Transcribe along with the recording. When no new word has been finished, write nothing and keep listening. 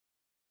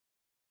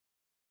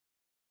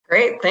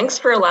Great, thanks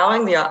for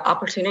allowing the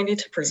opportunity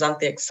to present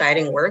the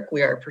exciting work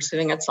we are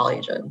pursuing at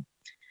Solugen.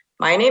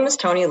 My name is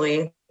Toni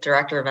Lee,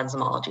 Director of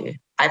Enzymology.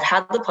 I've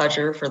had the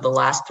pleasure for the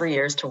last 3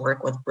 years to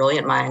work with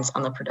brilliant minds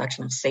on the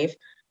production of safe,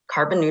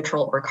 carbon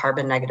neutral or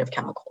carbon negative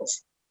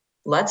chemicals.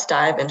 Let's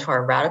dive into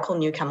our radical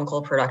new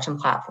chemical production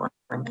platform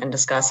and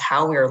discuss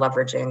how we are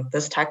leveraging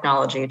this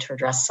technology to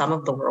address some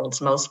of the world's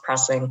most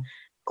pressing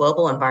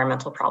global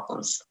environmental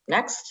problems.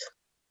 Next.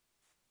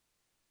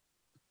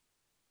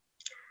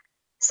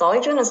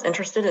 Solugen is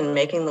interested in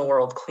making the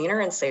world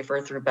cleaner and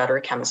safer through better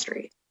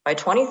chemistry. By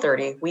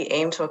 2030, we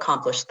aim to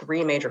accomplish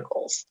 3 major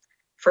goals.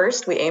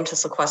 First, we aim to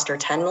sequester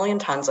 10 million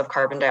tons of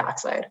carbon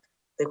dioxide,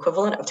 the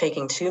equivalent of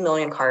taking 2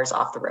 million cars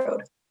off the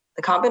road.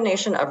 The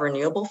combination of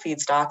renewable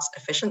feedstocks,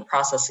 efficient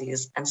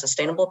processes, and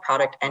sustainable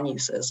product end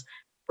uses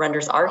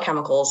renders our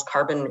chemicals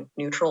carbon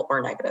neutral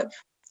or negative.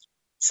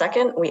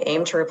 Second, we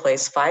aim to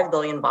replace 5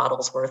 billion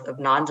bottles worth of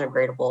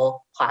non-degradable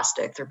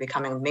plastic through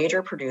becoming a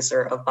major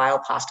producer of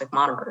bioplastic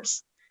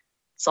monomers.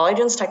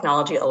 Solugen's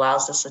technology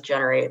allows us to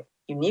generate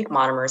unique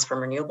monomers from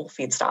renewable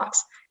feedstocks,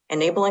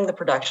 enabling the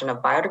production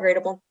of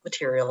biodegradable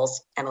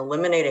materials and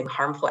eliminating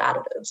harmful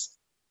additives.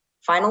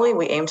 Finally,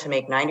 we aim to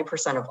make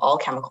 90% of all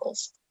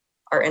chemicals.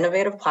 Our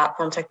innovative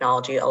platform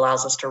technology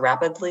allows us to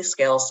rapidly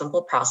scale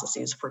simple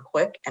processes for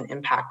quick and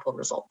impactful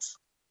results.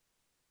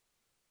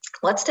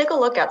 Let's take a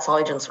look at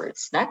Solugen's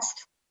roots. Next.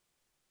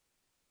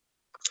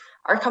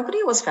 Our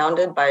company was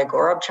founded by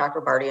Gaurav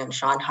Chakrabarty and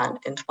Sean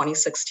Hunt in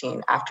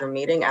 2016 after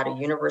meeting at a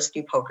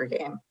university poker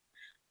game.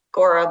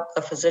 Gaurav,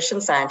 a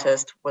physician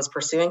scientist, was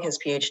pursuing his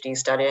PhD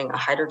studying a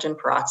hydrogen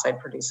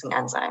peroxide producing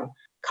enzyme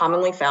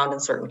commonly found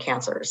in certain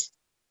cancers.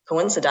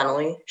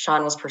 Coincidentally,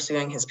 Sean was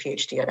pursuing his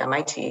PhD at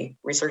MIT,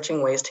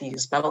 researching ways to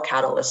use metal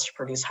catalysts to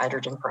produce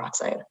hydrogen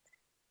peroxide.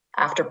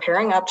 After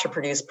pairing up to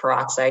produce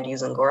peroxide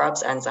using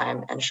Gaurav's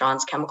enzyme and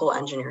Sean's chemical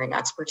engineering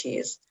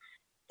expertise,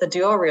 the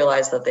duo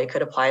realized that they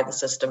could apply the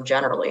system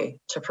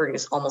generally to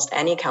produce almost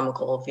any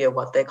chemical via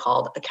what they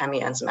called a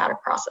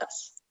chemi-enzymatic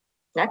process.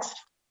 Next.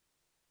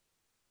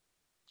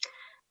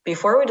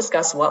 Before we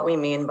discuss what we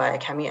mean by a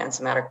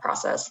chemi-enzymatic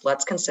process,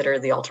 let's consider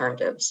the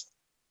alternatives.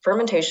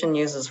 Fermentation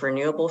uses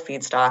renewable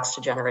feedstocks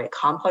to generate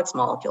complex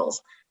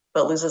molecules,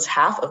 but loses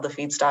half of the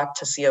feedstock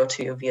to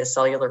CO2 via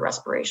cellular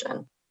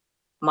respiration.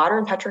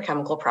 Modern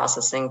petrochemical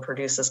processing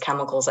produces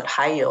chemicals at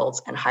high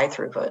yields and high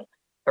throughput,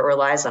 but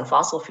relies on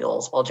fossil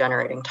fuels while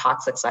generating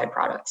toxic side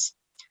products.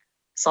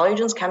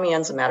 Solugen's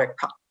chemi-enzymatic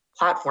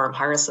platform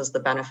harnesses the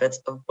benefits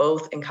of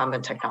both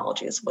incumbent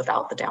technologies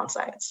without the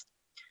downsides.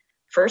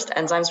 First,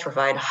 enzymes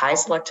provide high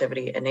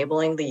selectivity,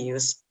 enabling the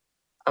use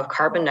of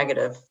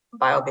carbon-negative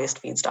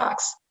bio-based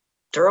feedstocks.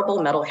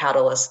 Durable metal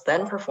catalysts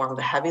then perform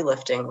the heavy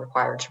lifting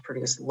required to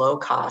produce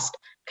low-cost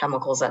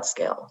chemicals at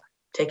scale,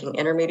 taking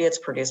intermediates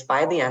produced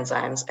by the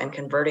enzymes and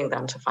converting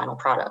them to final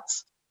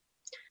products.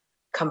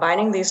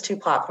 Combining these two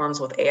platforms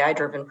with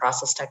AI-driven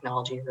process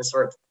technology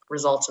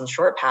results in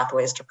short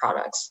pathways to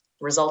products,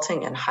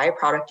 resulting in high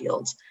product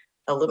yields,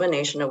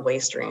 elimination of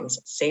waste streams,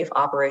 safe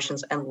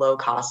operations, and low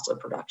costs of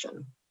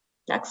production.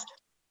 Next.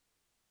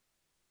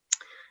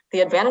 The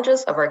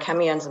advantages of our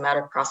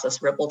chemi-enzymatic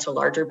process ripple to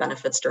larger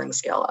benefits during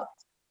scale-up.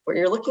 What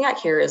you're looking at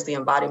here is the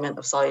embodiment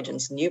of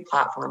Solugen's new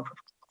platform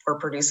for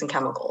producing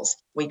chemicals,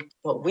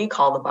 what we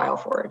call the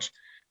bioforge.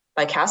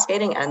 By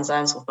cascading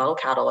enzymes with metal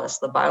catalysts,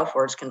 the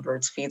bioforge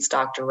converts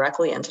feedstock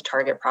directly into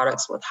target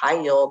products with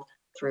high yield,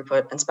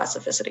 throughput, and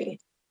specificity.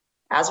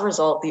 As a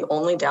result, the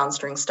only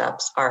downstream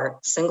steps are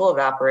single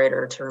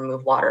evaporator to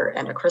remove water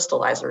and a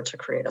crystallizer to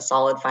create a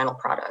solid final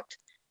product.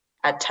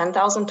 At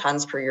 10,000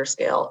 tons per year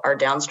scale, our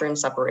downstream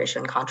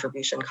separation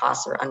contribution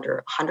costs are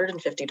under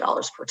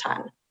 $150 per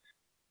ton.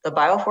 The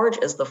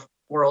bioforge is the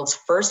world's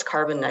first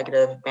carbon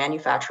negative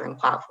manufacturing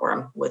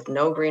platform with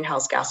no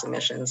greenhouse gas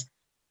emissions,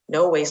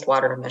 no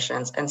wastewater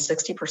emissions, and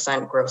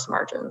 60% gross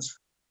margins.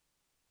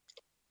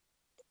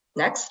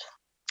 Next.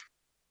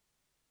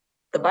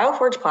 The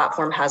bioforge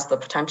platform has the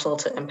potential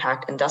to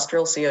impact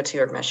industrial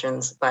CO2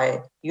 emissions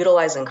by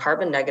utilizing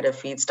carbon negative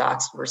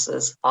feedstocks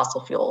versus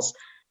fossil fuels,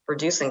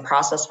 reducing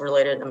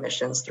process-related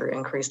emissions through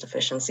increased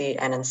efficiency,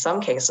 and in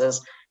some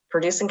cases,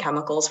 producing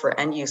chemicals for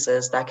end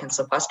uses that can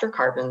sequester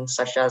carbon,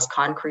 such as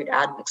concrete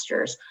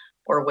admixtures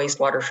or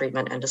wastewater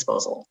treatment and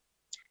disposal.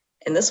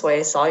 In this way,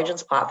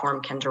 Solugen's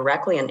platform can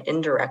directly and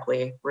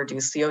indirectly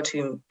reduce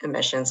CO2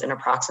 emissions in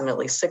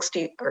approximately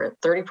 60 or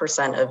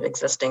 30% of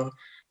existing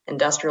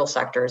industrial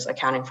sectors,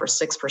 accounting for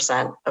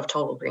 6% of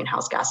total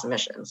greenhouse gas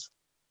emissions.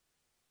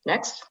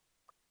 Next.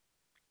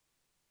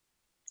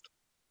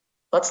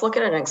 Let's look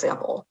at an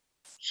example.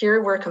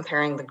 Here we're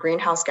comparing the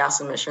greenhouse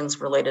gas emissions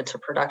related to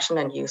production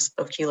and use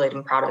of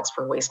chelating products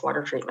for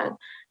wastewater treatment,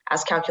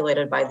 as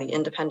calculated by the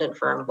independent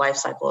firm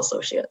Lifecycle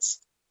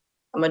Associates.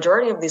 A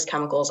majority of these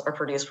chemicals are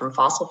produced from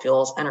fossil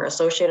fuels and are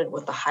associated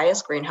with the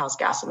highest greenhouse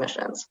gas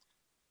emissions.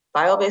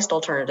 Bio-based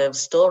alternatives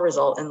still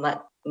result in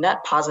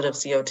net positive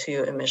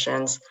CO2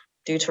 emissions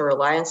due to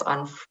reliance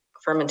on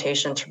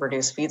fermentation to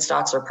produce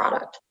feedstocks or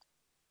product.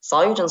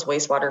 Solugen's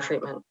wastewater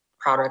treatment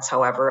products,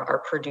 however,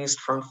 are produced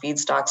from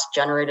feedstocks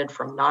generated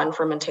from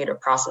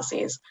non-fermentative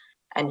processes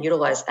and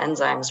utilize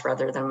enzymes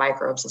rather than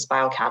microbes as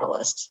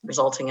biocatalysts,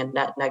 resulting in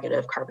net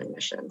negative carbon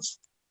emissions.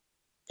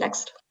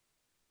 Next.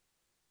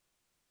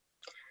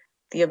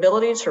 The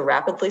ability to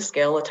rapidly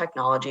scale a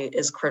technology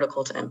is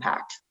critical to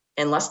impact.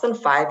 In less than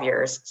 5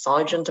 years,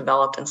 Solugen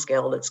developed and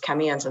scaled its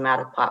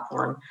chemi-enzymatic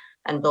platform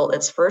and built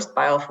its first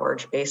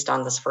bioforge based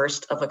on this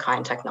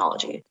first-of-a-kind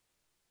technology.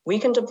 We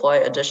can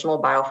deploy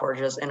additional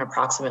bioforges in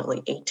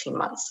approximately 18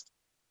 months.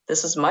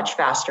 This is much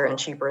faster and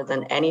cheaper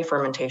than any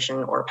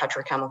fermentation or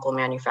petrochemical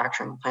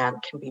manufacturing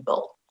plant can be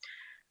built.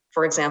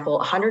 For example,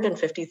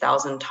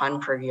 150,000 ton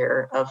per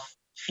year of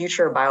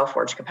future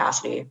bioforge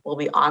capacity will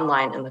be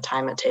online in the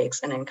time it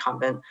takes an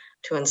incumbent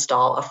to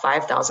install a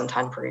 5,000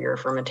 ton per year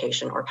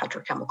fermentation or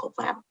petrochemical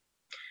plant.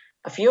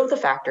 A few of the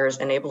factors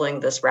enabling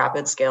this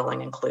rapid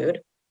scaling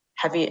include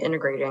heavily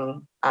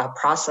integrating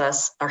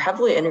process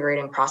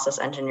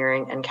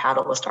engineering and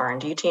catalyst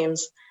R&D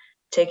teams,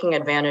 taking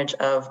advantage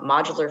of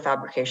modular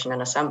fabrication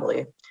and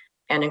assembly,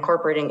 and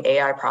incorporating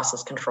AI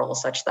process control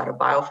such that a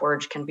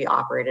bioforge can be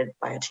operated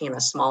by a team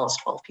as small as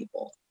 12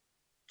 people.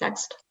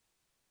 Next.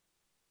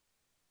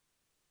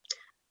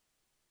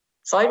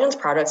 Solugen's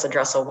products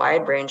address a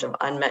wide range of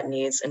unmet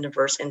needs in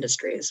diverse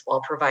industries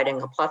while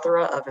providing a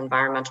plethora of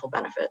environmental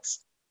benefits.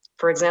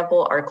 For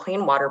example, our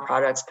clean water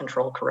products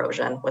control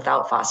corrosion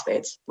without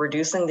phosphates,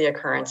 reducing the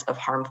occurrence of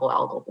harmful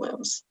algal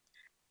blooms.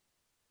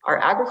 Our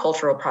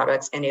agricultural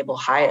products enable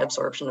high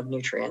absorption of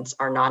nutrients,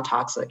 are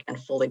non-toxic, and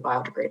fully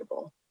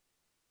biodegradable.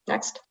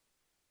 Next.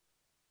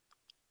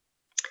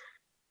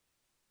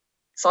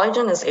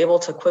 Solugen is able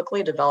to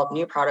quickly develop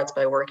new products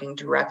by working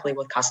directly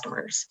with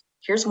customers.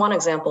 Here's one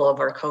example of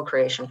our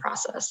co-creation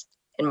process.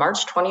 In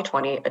March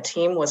 2020, a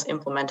team was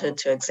implemented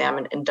to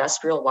examine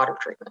industrial water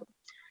treatment.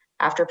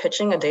 After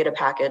pitching a data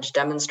package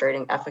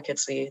demonstrating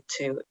efficacy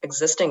to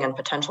existing and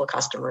potential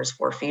customers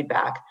for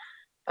feedback,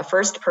 a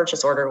first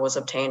purchase order was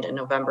obtained in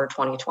November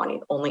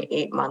 2020, only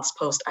 8 months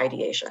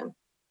post-ideation.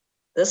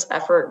 This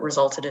effort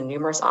resulted in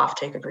numerous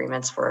offtake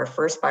agreements for our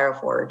first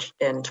bioforge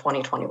in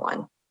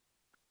 2021.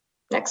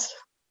 Next.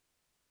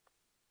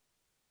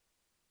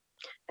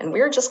 And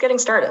we're just getting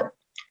started.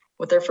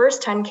 With their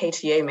first 10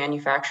 KTA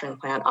manufacturing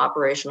plant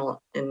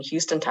operational in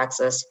Houston,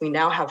 Texas, we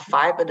now have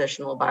 5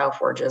 additional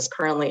bioforges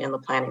currently in the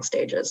planning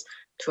stages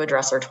to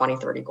address our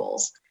 2030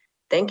 goals.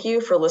 Thank you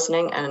for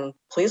listening, and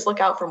please look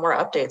out for more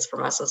updates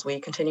from us as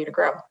we continue to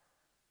grow.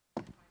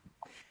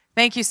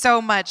 Thank you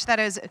so much.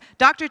 That is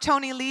Dr.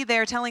 Toni Lee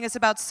there telling us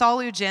about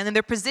Solugen, and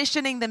they're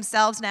positioning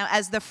themselves now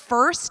as the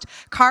first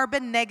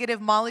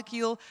carbon-negative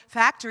molecule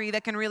factory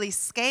that can really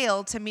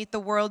scale to meet the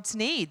world's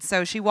needs.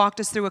 So she walked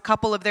us through a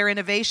couple of their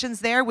innovations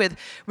there with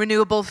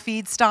renewable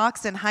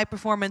feedstocks and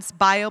high-performance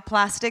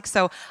bioplastics.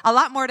 So a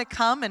lot more to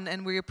come,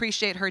 and we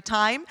appreciate her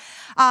time.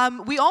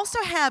 We also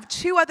have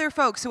 2 other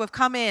folks who have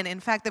come in. In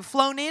fact, they've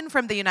flown in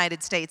from the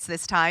United States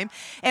this time.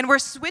 And we're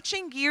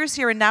switching gears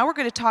here, and now we're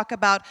going to talk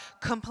about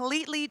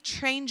completely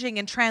changing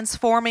and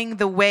transforming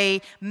the way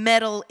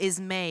metal is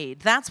made.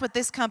 That's what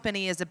this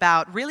company is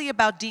about, really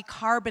about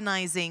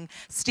decarbonizing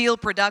steel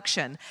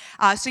production.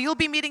 So you'll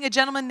be meeting a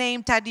gentleman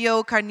named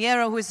Tadeu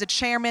Carneiro, who is the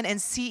chairman and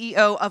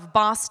CEO of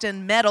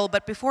Boston Metal.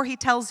 But before he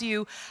tells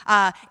you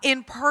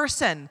in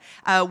person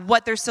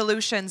what their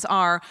solutions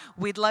are,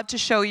 we'd love to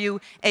show you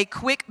a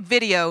quick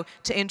video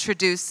to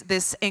introduce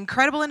this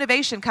incredible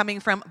innovation coming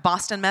from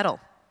Boston Metal.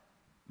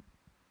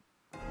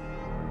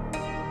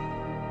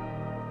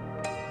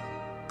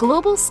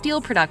 Global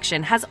steel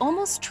production has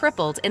almost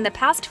tripled in the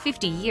past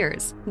 50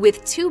 years,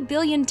 with 2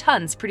 billion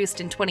tons produced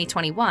in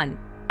 2021.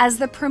 As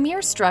the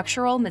premier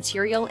structural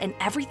material in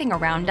everything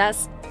around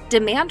us,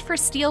 demand for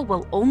steel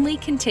will only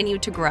continue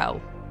to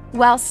grow.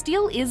 While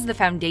steel is the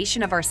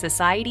foundation of our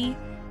society,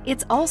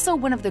 it's also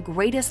one of the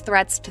greatest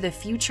threats to the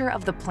future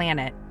of the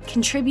planet,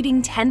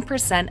 contributing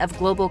 10% of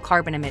global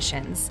carbon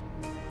emissions.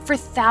 For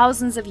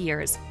thousands of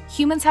years,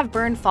 humans have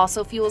burned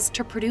fossil fuels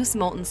to produce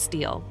molten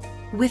steel.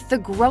 With the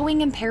growing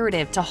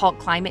imperative to halt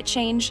climate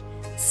change,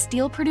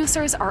 steel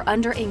producers are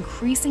under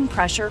increasing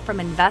pressure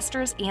from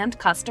investors and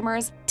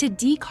customers to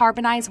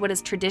decarbonize what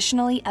is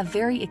traditionally a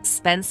very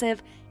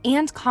expensive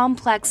and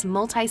complex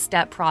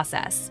multi-step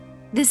process.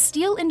 The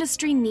steel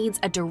industry needs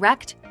a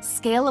direct,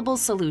 scalable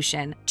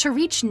solution to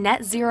reach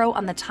net zero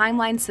on the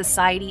timeline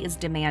society is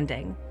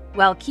demanding,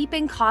 while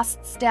keeping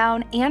costs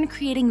down and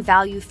creating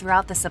value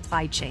throughout the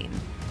supply chain.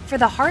 For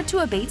the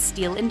hard-to-abate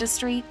steel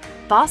industry,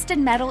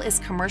 Boston Metal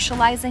is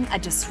commercializing a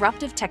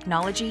disruptive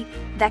technology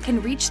that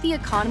can reach the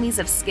economies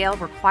of scale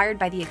required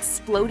by the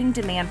exploding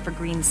demand for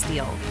green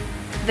steel.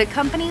 The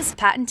company's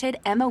patented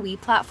MOE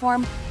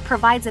platform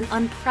provides an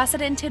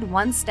unprecedented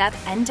one-step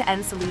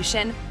end-to-end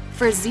solution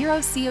for zero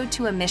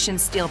CO2 emission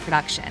steel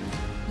production.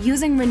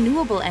 Using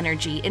renewable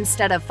energy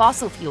instead of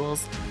fossil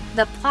fuels,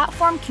 the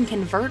platform can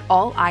convert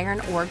all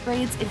iron ore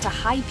grades into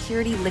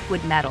high-purity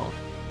liquid metal,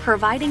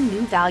 providing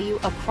new value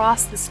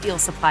across the steel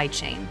supply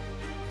chain.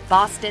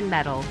 Boston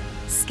Metal,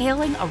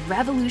 scaling a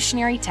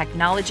revolutionary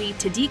technology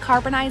to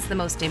decarbonize the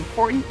most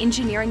important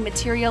engineering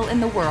material in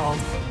the world.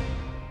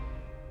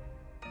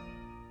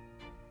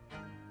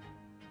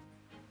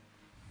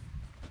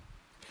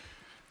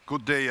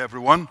 Good day,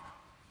 everyone.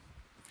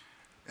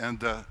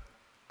 And I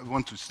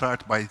want to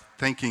start by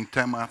thanking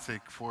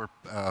Temathic for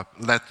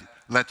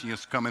letting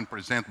us come and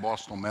present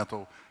Boston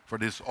Metal for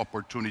this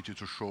opportunity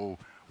to show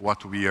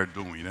what we are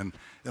doing.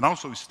 And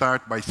also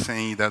start by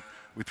saying that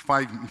with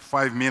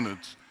five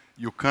minutes,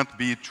 you can't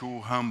be too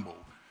humble.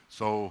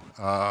 So,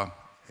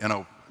 you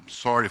know, I'm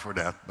sorry for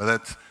that.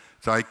 But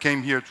so I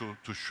came here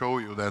to show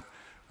you that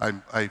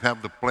I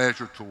have the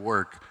pleasure to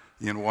work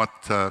in what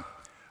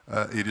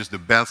it is the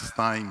best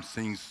time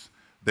since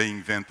they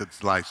invented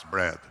sliced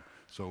bread.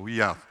 So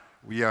we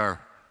are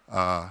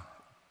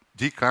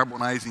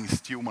decarbonizing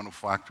steel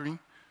manufacturing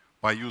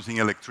by using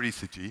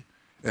electricity.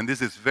 And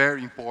this is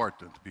very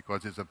important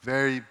because it's a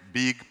very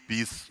big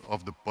piece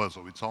of the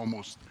puzzle. It's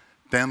almost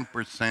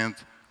 10%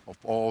 of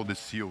all the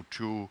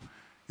CO2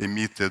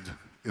 emitted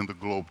in the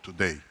globe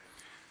today.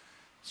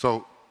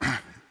 So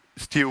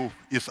steel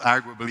is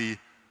arguably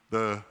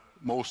the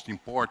most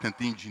important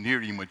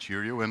engineering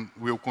material and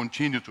will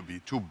continue to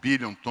be. 2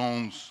 billion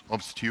tons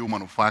of steel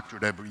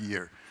manufactured every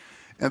year.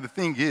 And the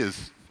thing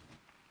is,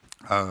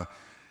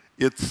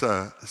 it's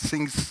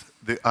since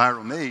the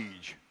Iron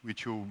Age,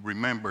 which you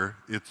remember,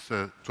 it's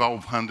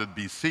 1200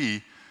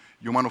 BC,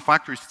 you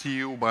manufacture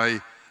steel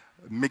by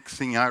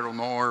mixing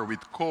iron ore with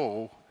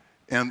coal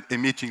and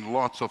emitting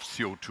lots of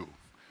CO2.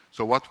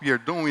 So what we are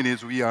doing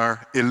is we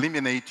are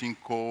eliminating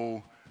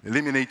coal,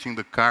 eliminating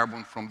the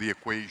carbon from the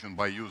equation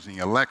by using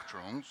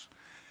electrons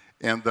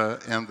and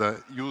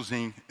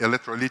using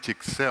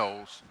electrolytic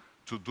cells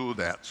to do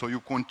that. So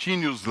you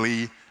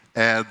continuously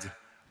add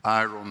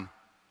iron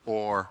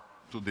ore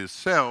to this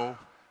cell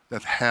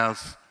that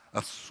has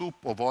a soup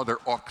of other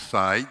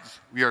oxides.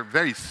 We are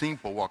very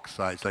simple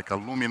oxides like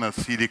alumina,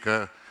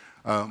 silica,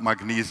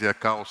 magnesia,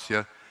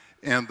 calcium,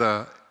 and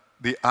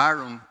the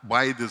iron,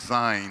 by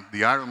design,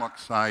 the iron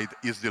oxide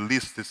is the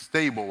least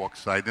stable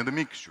oxide in the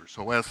mixture.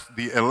 So as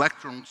the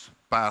electrons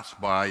pass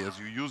by, as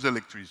you use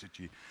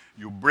electricity,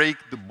 you break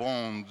the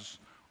bonds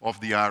of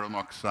the iron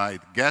oxide,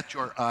 get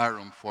your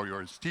iron for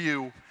your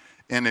steel,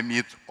 and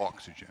emit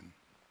oxygen.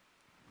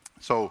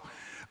 So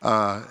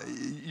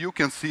you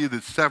can see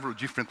the several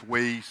different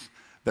ways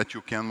that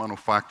you can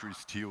manufacture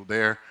steel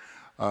there.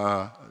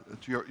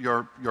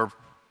 Your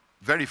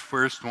very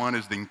first one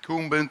is the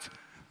incumbent,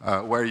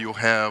 where you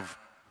have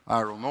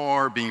iron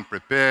ore being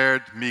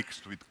prepared,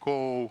 mixed with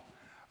coal,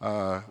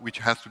 which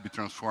has to be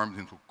transformed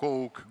into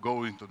coke,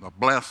 go into the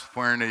blast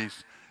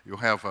furnace. You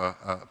have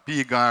a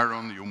pig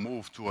iron, you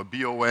move to a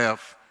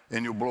BOF,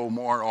 and you blow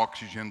more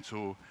oxygen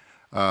to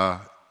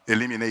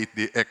eliminate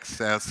the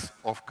excess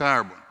of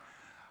carbon.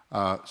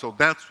 So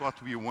that's what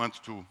we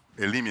want to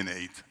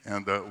eliminate,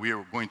 and we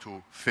are going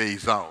to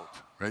phase out,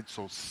 right?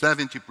 So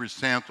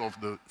 70% of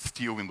the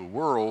steel in the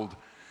world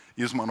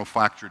is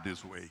manufactured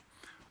this way.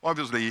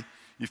 Obviously,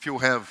 if you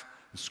have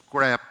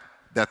scrap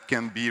that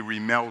can be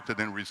remelted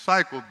and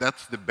recycled,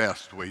 that's the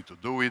best way to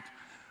do it.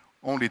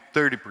 Only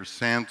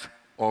 30%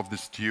 of the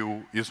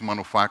steel is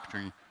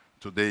manufactured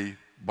today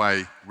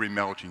by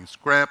remelting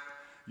scrap.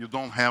 You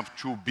don't have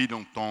 2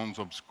 billion tons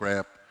of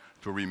scrap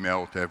to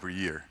remelt every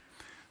year.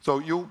 So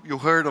you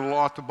heard a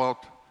lot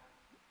about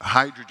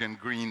hydrogen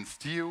green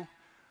steel.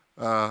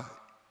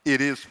 It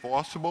is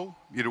possible.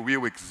 It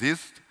will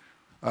exist.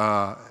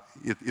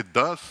 It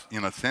does,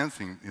 in a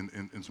sense,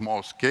 in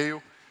small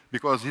scale,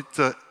 because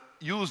it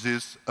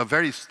uses a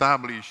very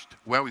established,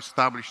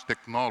 well-established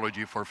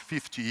technology for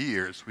 50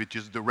 years, which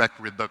is direct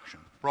reduction.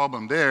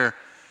 Problem there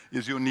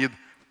is you need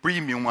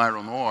premium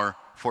iron ore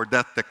for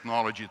that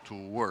technology to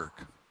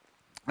work.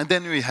 And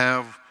then we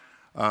have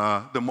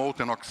the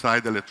molten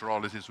oxide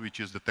electrolysis, which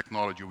is the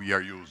technology we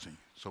are using.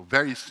 So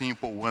very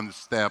simple, one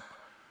step,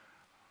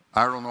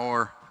 iron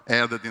ore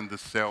added in the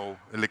cell,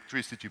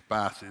 electricity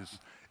passes,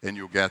 and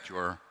you get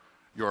your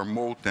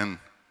molten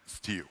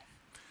steel.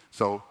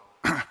 So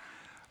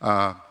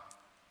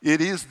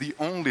it is the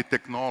only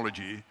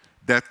technology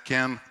that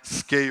can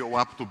scale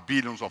up to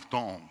billions of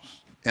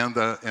tons.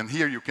 And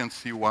here you can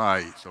see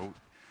why. So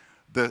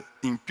the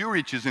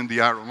impurities in the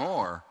iron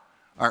ore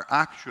are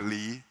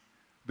actually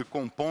the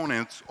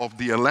components of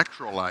the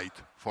electrolyte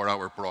for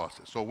our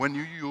process. So when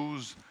you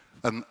use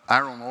an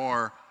iron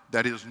ore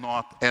that is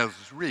not as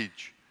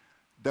rich,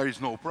 there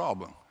is no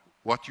problem.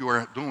 What you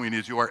are doing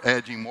is you are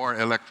adding more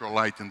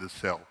electrolyte in the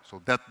cell.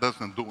 So that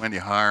doesn't do any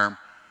harm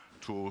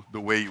to the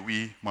way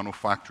we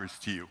manufacture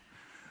steel.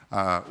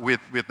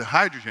 With the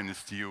hydrogen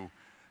steel,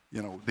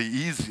 you know, the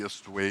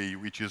easiest way,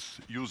 which is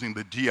using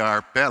the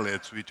GR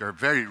pellets, which are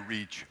very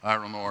rich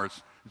iron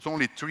ores, it's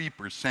only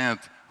 3%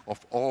 of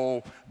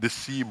all the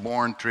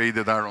seaborne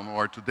traded iron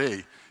ore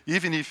today.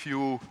 Even if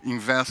you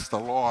invest a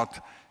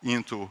lot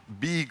into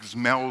big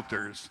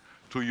smelters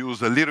to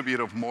use a little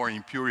bit of more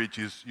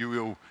impurities, you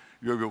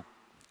will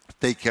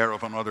take care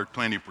of another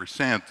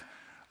 20%.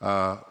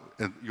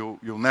 And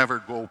you'll never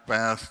go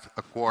past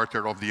a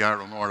quarter of the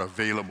iron ore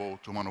available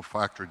to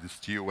manufacture the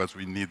steel as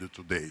we need it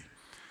today.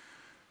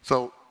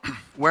 So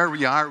where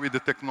we are with the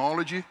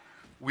technology,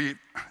 we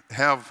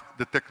have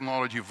the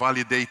technology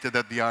validated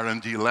at the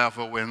R&D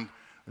level, and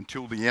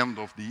until the end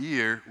of the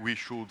year, we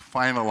should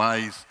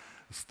finalize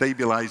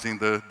stabilizing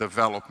the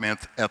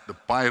development at the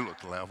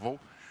pilot level.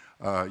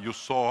 You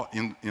saw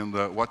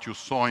what you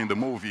saw in the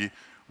movie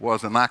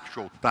was an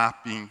actual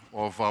tapping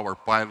of our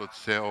pilot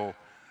cell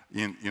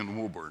in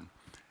Woburn.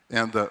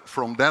 And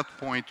from that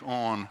point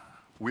on,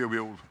 we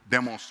will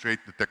demonstrate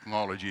the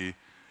technology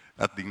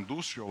at the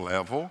industrial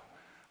level,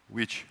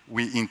 which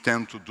we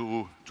intend to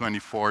do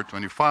 24,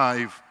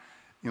 25,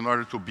 in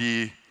order to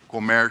be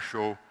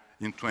commercial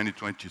in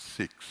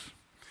 2026.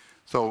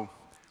 So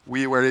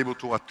we were able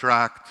to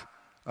attract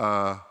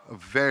a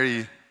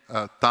very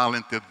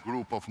talented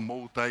group of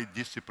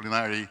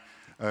multidisciplinary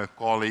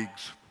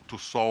colleagues to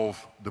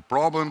solve the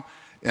problem,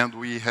 and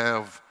we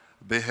have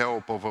the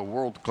help of a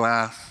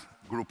world-class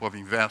group of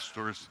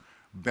investors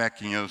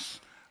backing us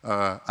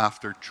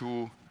after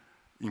 2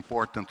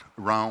 important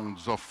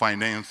rounds of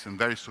finance and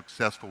very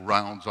successful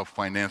rounds of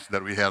finance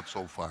that we had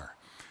so far.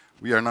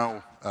 We are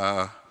now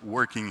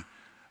working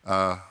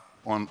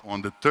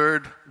on the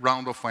 3rd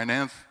round of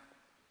finance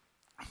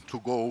to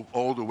go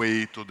all the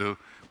way to the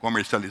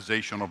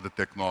commercialization of the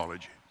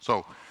technology.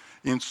 So,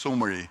 in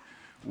summary,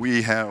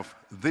 we have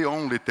the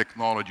only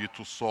technology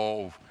to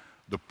solve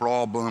the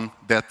problem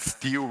that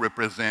steel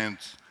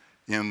represents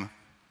in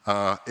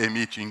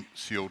emitting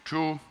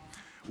CO2.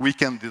 We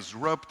can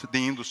disrupt the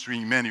industry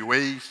in many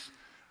ways.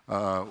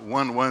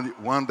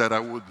 One that I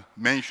would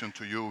mention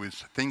to you is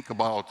think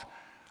about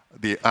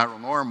the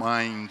iron ore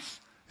mines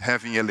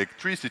having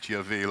electricity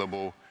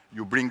available.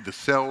 You bring the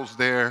cells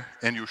there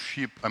and you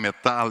ship a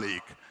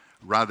metallic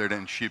rather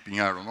than shipping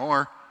iron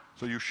ore.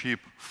 So you ship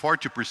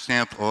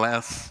 40%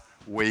 less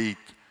weight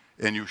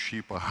and you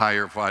ship a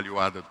higher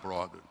value-added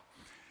product.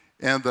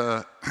 And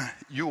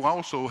you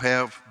also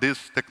have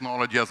this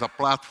technology as a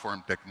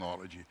platform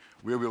technology.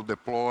 We will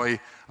deploy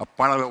a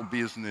parallel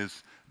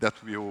business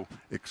that will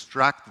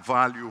extract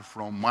value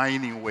from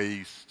mining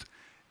waste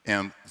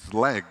and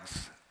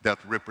slags that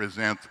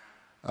represent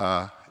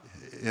a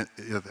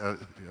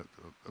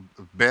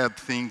bad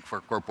thing for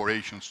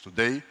corporations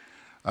today.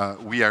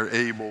 We are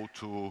able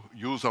to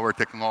use our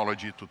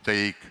technology to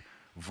take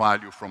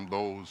value from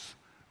those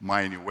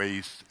mining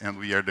waste, and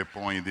we are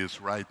deploying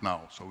this right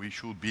now. So we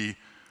should be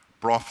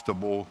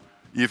profitable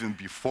even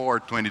before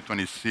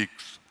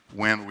 2026,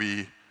 when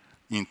we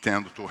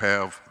intend to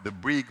have the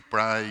big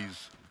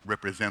prize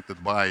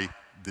represented by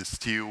the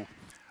steel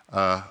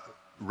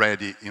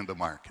ready in the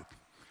market.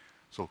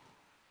 So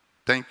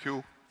thank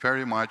you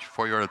very much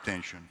for your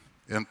attention.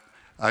 And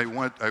I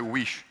want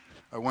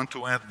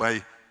to end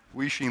by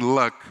wishing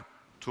luck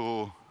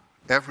to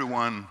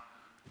everyone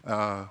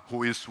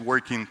who is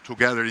working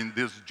together in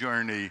this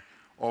journey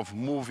of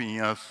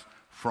moving us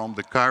from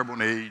the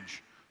carbon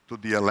age to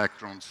the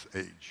electrons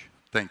age.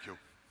 Thank you.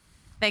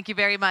 Thank you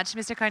very much,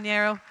 Mr.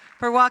 Carneiro,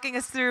 for walking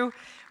us through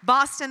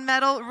Boston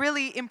Metal.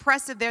 Really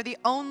impressive. They're the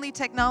only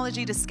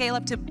technology to scale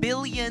up to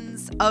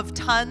billions of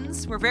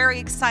tons. We're very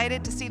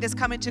excited to see this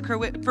come into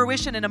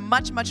fruition in a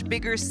much, much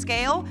bigger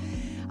scale.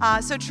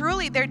 So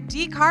truly, they're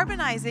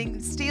decarbonizing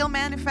steel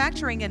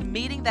manufacturing and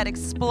meeting that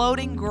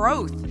exploding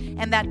growth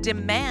and that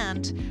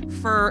demand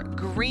for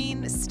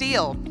green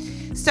steel.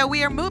 So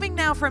we are moving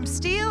now from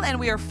steel and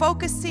we are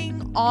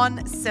focusing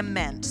on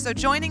cement. So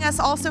joining us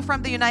also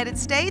from the United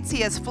States,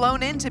 he has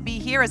flown in to be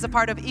here as a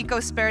part of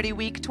Ecosperity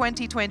Week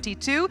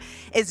 2022,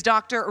 is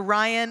Dr.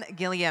 Ryan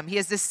Gilliam. He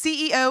is the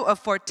CEO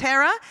of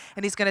Fortera,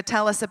 and he's going to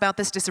tell us about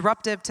this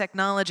disruptive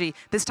technology,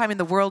 this time in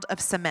the world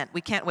of cement.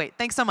 We can't wait.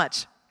 Thanks so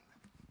much.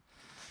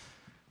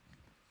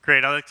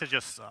 Great. I'd like to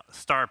just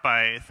start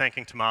by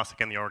thanking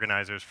Tomasik and the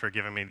organizers for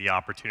giving me the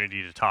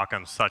opportunity to talk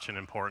on such an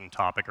important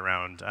topic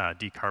around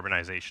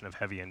decarbonization of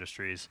heavy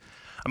industries.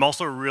 I'm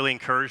also really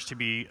encouraged to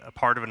be a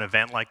part of an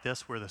event like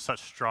this where there's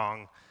such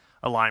strong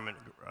alignment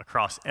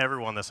across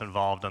everyone that's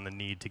involved on the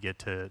need to get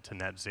to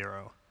net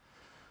zero.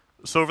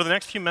 So over the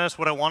next few minutes,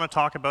 what I want to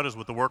talk about is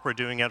what the work we're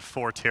doing at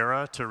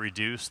Fortera to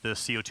reduce the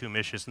CO2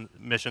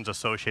 emissions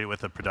associated with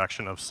the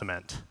production of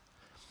cement.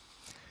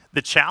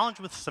 The challenge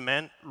with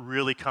cement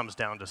really comes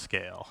down to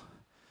scale.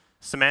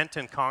 Cement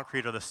and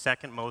concrete are the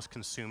second most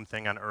consumed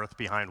thing on Earth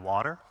behind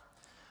water.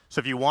 So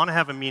if you want to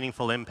have a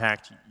meaningful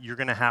impact, you're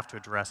going to have to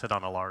address it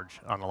on a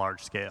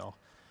large scale.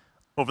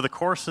 Over the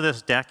course of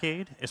this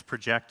decade, it's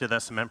projected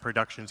that cement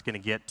production is going to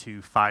get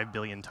to 5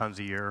 billion tons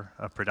a year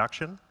of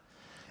production.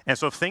 And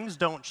so if things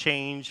don't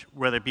change,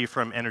 whether it be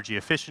from energy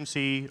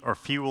efficiency or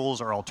fuels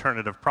or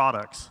alternative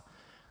products,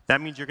 that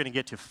means you're going to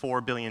get to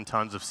 4 billion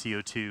tons of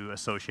CO2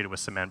 associated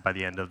with cement by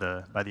the end of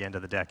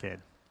the decade.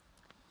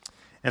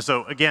 And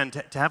so again,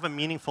 to have a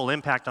meaningful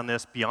impact on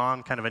this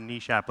beyond kind of a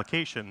niche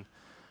application,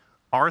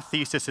 our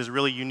thesis is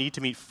really you need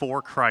to meet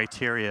 4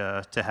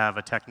 criteria to have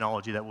a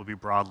technology that will be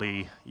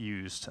broadly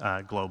used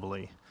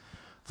globally.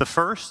 The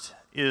first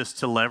is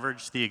to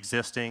leverage the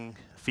existing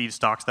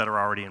feedstocks that are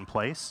already in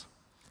place.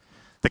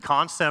 The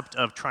concept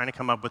of trying to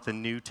come up with a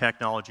new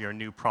technology or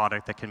new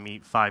product that can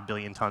meet 5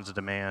 billion tons of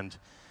demand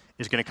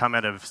is going to come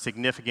at a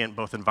significant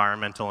both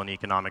environmental and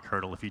economic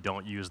hurdle if you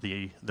don't use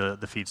the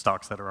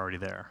feedstocks that are already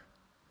there.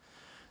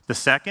 The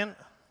second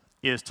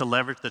is to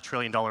leverage the $1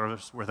 trillion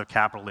worth of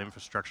capital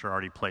infrastructure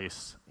already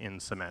placed in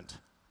cement.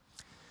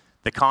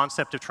 The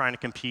concept of trying to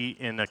compete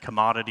in a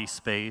commodity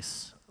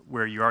space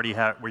where you're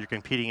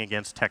competing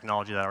against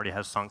technology that already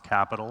has sunk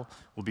capital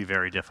will be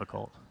very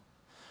difficult.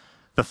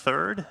 The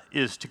third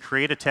is to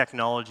create a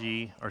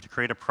technology or to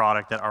create a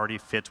product that already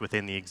fits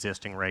within the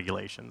existing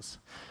regulations.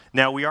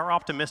 Now, we are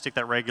optimistic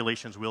that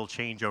regulations will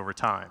change over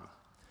time,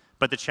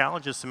 but the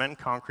challenge is cement and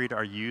concrete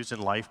are used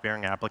in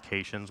life-bearing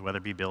applications, whether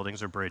it be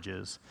buildings or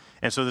bridges,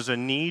 and so there's a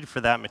need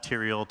for that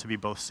material to be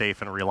both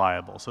safe and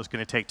reliable, so it's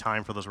going to take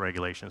time for those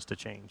regulations to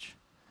change.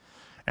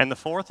 And the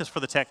fourth is for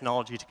the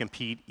technology to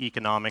compete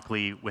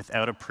economically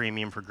without a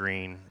premium for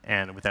green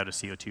and without a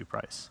CO2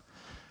 price.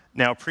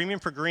 Now, premium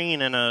for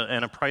green and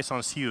a price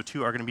on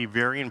CO2 are going to be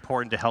very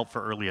important to help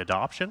for early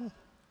adoption.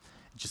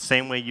 It's the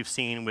same way you've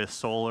seen with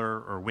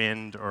solar or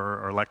wind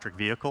or electric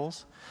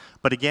vehicles.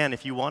 But again,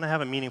 if you want to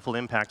have a meaningful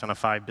impact on a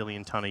 5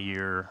 billion ton a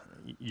year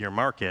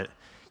market,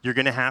 you're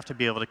going to have to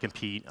be able to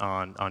compete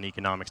on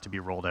economics to be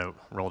rolled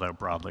out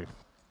broadly.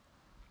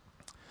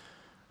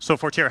 So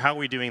Fortera, how are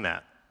we doing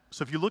that?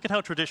 So if you look at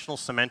how traditional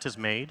cement is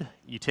made,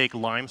 you take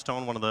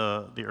limestone, one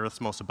of the Earth's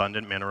most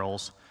abundant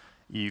minerals,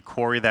 you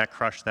quarry that,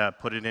 crush that,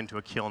 put it into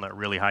a kiln at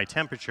really high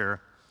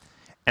temperature,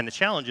 and the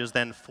challenge is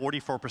then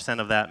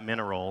 44% of that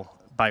mineral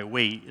by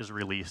weight is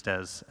released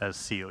as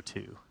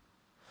CO2.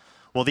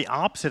 Well, the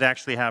opposite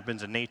actually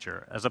happens in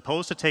nature. As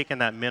opposed to taking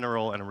that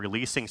mineral and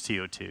releasing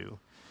CO2,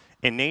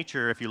 in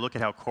nature, if you look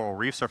at how coral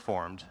reefs are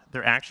formed,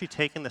 they're actually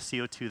taking the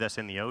CO2 that's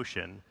in the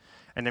ocean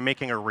and they're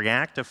making a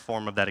reactive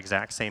form of that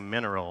exact same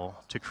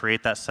mineral to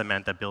create that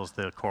cement that builds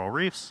the coral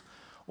reefs,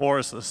 or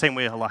it's the same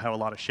way how a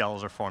lot of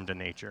shells are formed in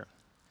nature.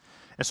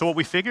 And so what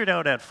we figured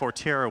out at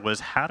Fortera was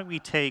how do we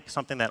take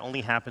something that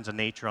only happens in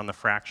nature on the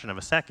fraction of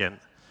a second,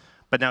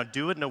 but now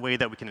do it in a way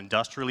that we can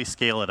industrially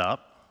scale it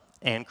up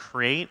and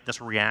create this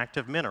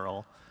reactive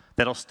mineral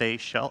that'll stay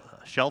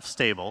shelf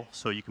stable,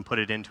 so you can put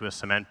it into a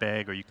cement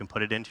bag or you can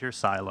put it into your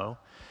silo,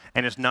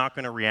 and it's not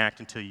going to react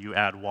until you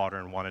add water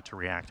and want it to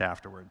react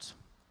afterwards.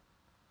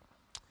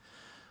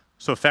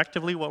 So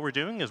effectively what we're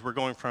doing is we're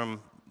going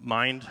from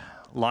mined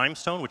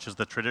limestone, which is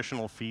the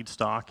traditional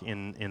feedstock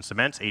in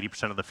cement,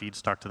 80% of the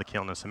feedstock to the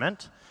kiln is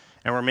cement,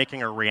 and we're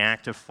making a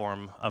reactive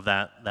form of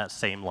that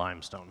same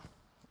limestone.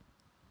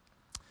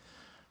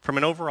 From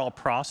an overall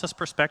process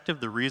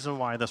perspective, the reason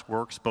why this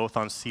works both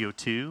on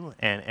CO2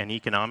 and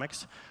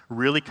economics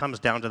really comes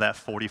down to that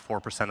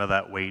 44% of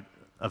that weight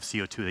of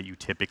CO2 that you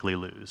typically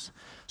lose.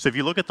 So if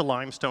you look at the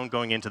limestone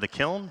going into the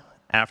kiln,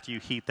 after you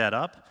heat that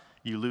up,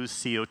 you lose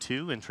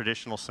CO2 in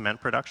traditional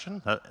cement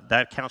production.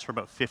 That accounts for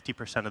about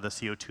 50% of the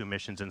CO2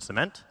 emissions in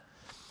cement.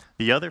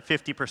 The other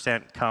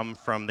 50% come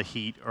from the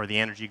heat or the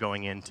energy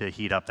going in to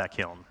heat up that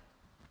kiln.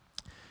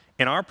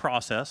 In our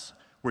process,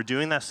 we're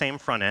doing that same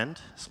front end,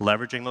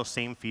 leveraging those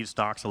same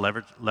feedstocks,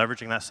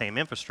 leveraging that same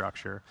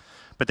infrastructure,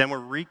 but then we're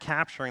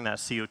recapturing that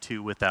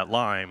CO2 with that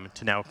lime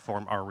to now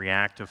form our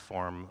reactive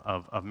form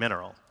of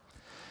mineral.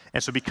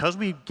 And so because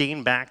we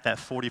gained back that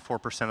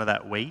 44% of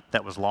that weight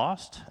that was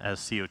lost as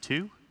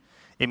CO2,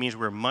 it means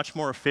we're much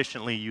more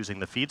efficiently using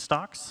the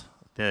feedstocks,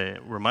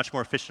 we're much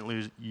more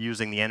efficiently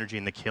using the energy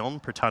in the kiln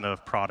per ton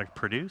of product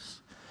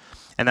produced,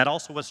 and that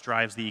also what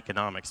drives the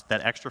economics,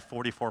 that extra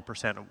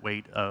 44%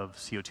 weight of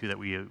CO2 that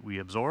we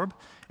absorb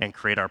and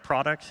create our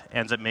product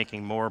ends up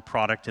making more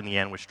product in the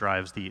end, which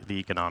drives the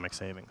economic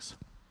savings.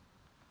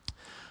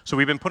 So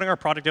we've been putting our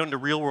product out into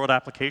real-world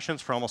applications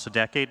for almost a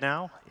decade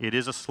now. It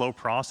is a slow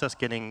process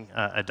getting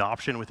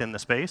adoption within the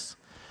space.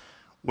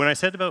 When I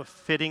said about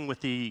fitting with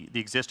the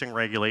existing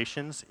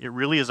regulations, it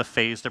really is a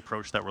phased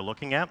approach that we're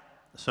looking at.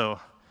 So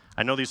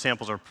I know these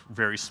samples are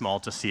very small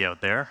to see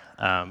out there.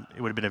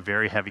 It would have been a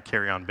very heavy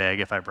carry-on bag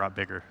if I brought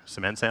bigger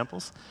cement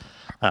samples.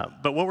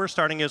 But what we're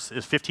starting is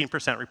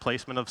 15%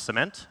 replacement of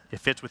cement.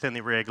 It fits within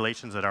the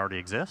regulations that already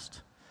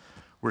exist.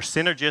 We're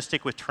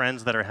synergistic with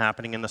trends that are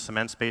happening in the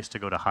cement space to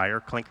go to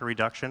higher clinker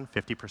reduction,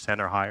 50%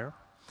 or higher.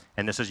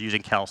 And this is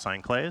using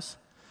calcined clays.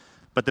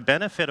 But the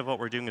benefit of what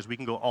we're doing is we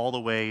can go all the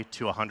way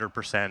to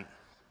 100%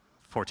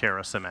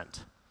 Fortera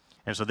cement.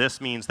 And so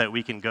this means that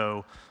we can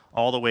go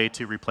all the way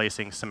to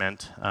replacing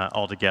cement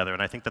altogether.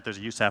 And I think that there's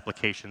use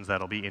applications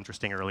that'll be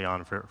interesting early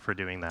on for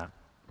doing that.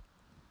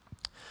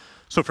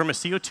 So from a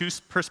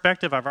CO2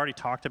 perspective, I've already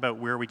talked about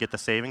where we get the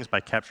savings by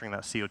capturing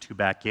that CO2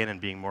 back in and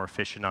being more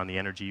efficient on the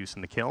energy use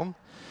in the kiln.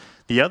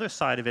 The other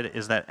side of it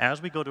is that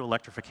as we go to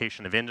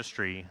electrification of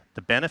industry,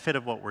 the benefit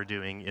of what we're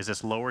doing is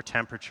it's lower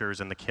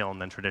temperatures in the kiln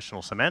than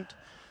traditional cement,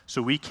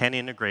 so we can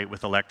integrate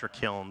with electric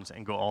kilns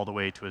and go all the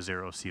way to a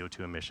zero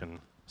CO2 emission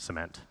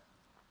cement.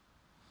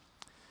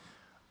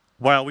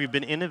 While we've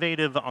been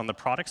innovative on the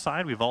product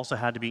side, we've also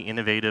had to be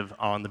innovative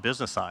on the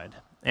business side.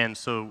 And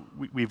so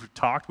we've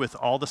talked with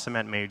all the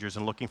cement majors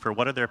and looking for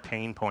what are their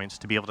pain points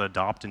to be able to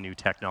adopt a new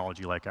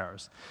technology like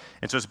ours.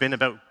 And so it's been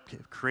about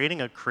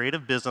creating a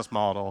creative business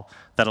model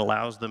that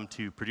allows them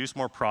to produce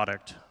more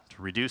product,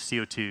 to reduce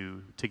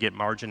CO2, to get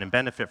margin and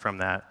benefit from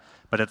that,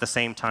 but at the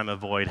same time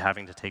avoid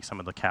having to take some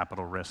of the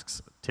capital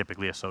risks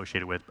typically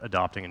associated with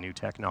adopting a new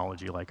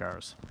technology like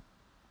ours.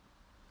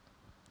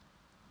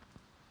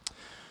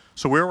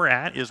 So where we're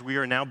at is we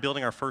are now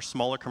building our first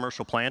smaller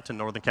commercial plant in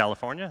Northern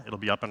California. It'll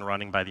be up and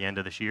running by the end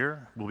of this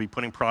year. We'll be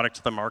putting product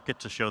to the market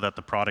to show that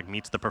the product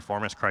meets the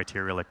performance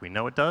criteria like we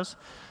know it does,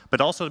 but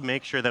also to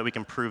make sure that we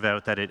can prove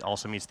out that it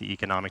also meets the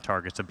economic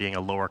targets of being a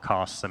lower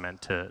cost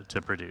cement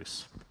to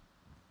produce.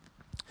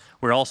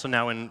 We're also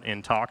now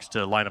in talks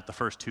to line up the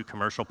first 2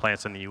 commercial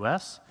plants in the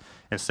US.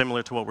 And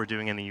similar to what we're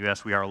doing in the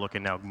US, we are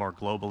looking now more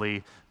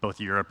globally,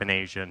 both Europe and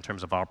Asia, in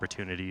terms of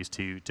opportunities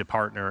to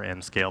partner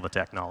and scale the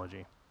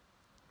technology.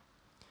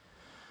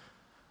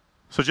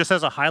 So just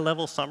as a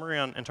high-level summary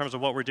in terms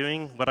of what we're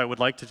doing, what I would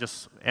like to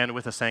just end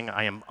with is saying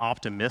I am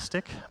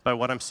optimistic by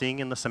what I'm seeing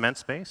in the cement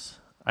space.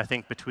 I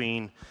think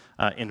between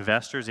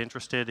investors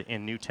interested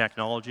in new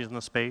technologies in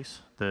the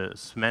space, the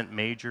cement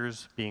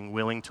majors being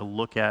willing to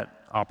look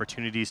at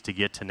opportunities to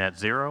get to net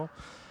zero,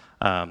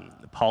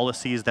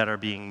 policies that are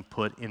being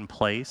put in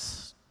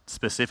place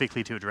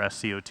specifically to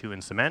address CO2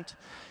 in cement,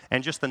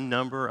 and just the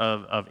number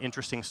of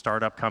interesting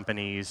startup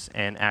companies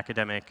and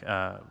academic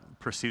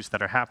pursuits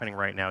that are happening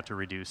right now to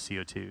reduce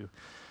CO2.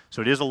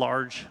 So it is a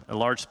large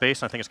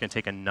space, and I think it's going to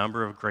take a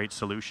number of great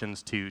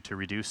solutions to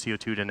reduce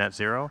CO2 to net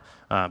zero.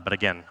 But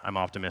again, I'm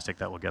optimistic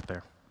that we'll get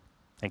there.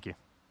 Thank you.